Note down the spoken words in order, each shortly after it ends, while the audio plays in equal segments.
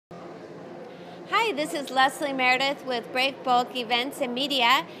Hi, this is Leslie Meredith with Breakbulk Events and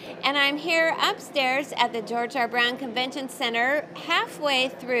Media, and I'm here upstairs at the George R. Brown Convention Center, halfway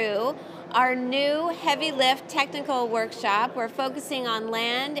through our new heavy lift technical workshop. We're focusing on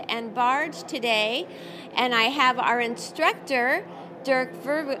land and barge today, and I have our instructor, Dirk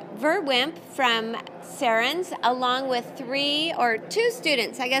Verwimp from Sarens, along with two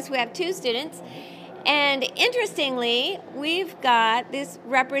students. I guess we have two students. And interestingly, we've got, this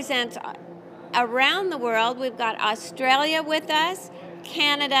represents around the world. We've got Australia with us,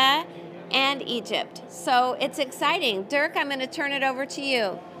 Canada, and Egypt. So it's exciting. Dirk, I'm going to turn it over to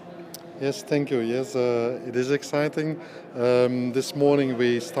you. Yes, thank you. Yes, it is exciting. This morning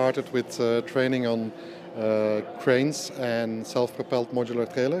we started with training on cranes and self-propelled modular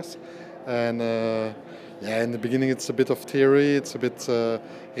trailers. And in the beginning it's a bit of theory, it's a bit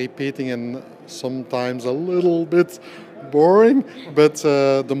repeating and sometimes a little bit boring, but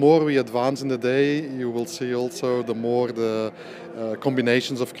the more we advance in the day, you will see also the more the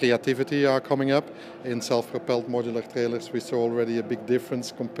combinations of creativity are coming up. In self-propelled modular trailers we saw already a big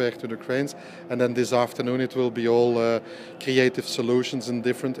difference compared to the cranes, and then this afternoon it will be all creative solutions in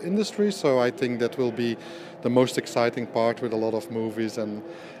different industries, so I think that will be the most exciting part, with a lot of movies and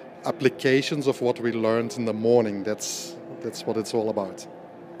applications of what we learned in the morning. That's what it's all about.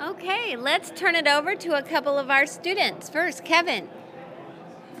 Okay, let's turn it over to a couple of our students. First, Kevin.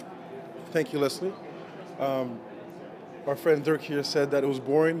 Thank you, Leslie. Our friend Dirk here said that it was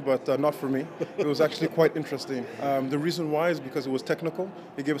boring, but not for me. It was actually quite interesting. The reason why is because it was technical.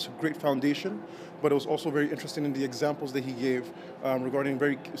 It gave us a great foundation, but it was also very interesting in the examples that he gave regarding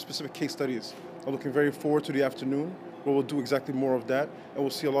very specific case studies. I'm looking very forward to the afternoon, where we'll do exactly more of that, and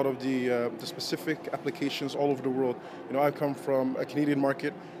we'll see a lot of the specific applications all over the world. You know, I come from a Canadian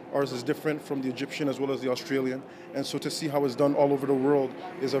market. Ours is different from the Egyptian as well as the Australian, and so to see how it's done all over the world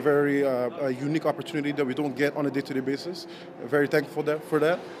is a very unique opportunity that we don't get on a day-to-day basis. Very thankful for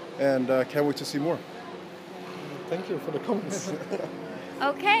that, and can't wait to see more. Thank you for the comments.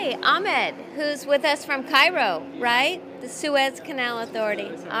 Okay, Amhed, who's with us from Cairo, right? The Suez Canal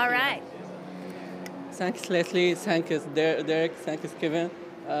Authority. All right. Thanks, Leslie. Thanks, Dirk. Thanks, Kevin.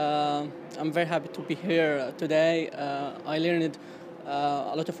 I'm very happy to be here today. I learned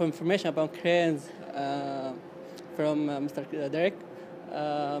a lot of information about cranes from Mr. Dirk.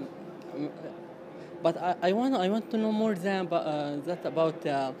 But I want to know more than about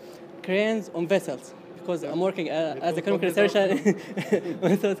cranes on vessels, because I'm working as a chemical researcher on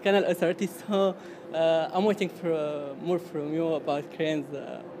the Suez Canal Authority. So I'm waiting for more from you about cranes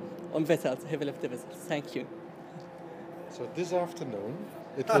on vessels, heavy lift vessels. Thank you. So this afternoon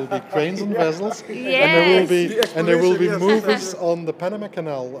it will be cranes and vessels, Yes. and there will be movies on the Panama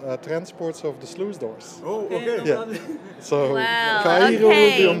Canal transports of the sluice doors. Oh, okay. Yeah. So Wow, Cairo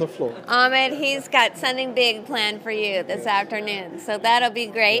will be on the floor. Amhed, he's got something big planned for you this afternoon, so that'll be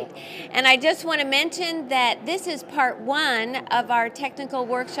great. And I just want to mention that this is part one of our technical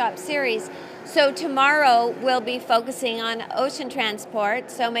workshop series. So tomorrow we'll be focusing on ocean transport,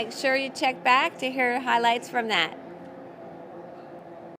 so make sure you check back to hear highlights from that.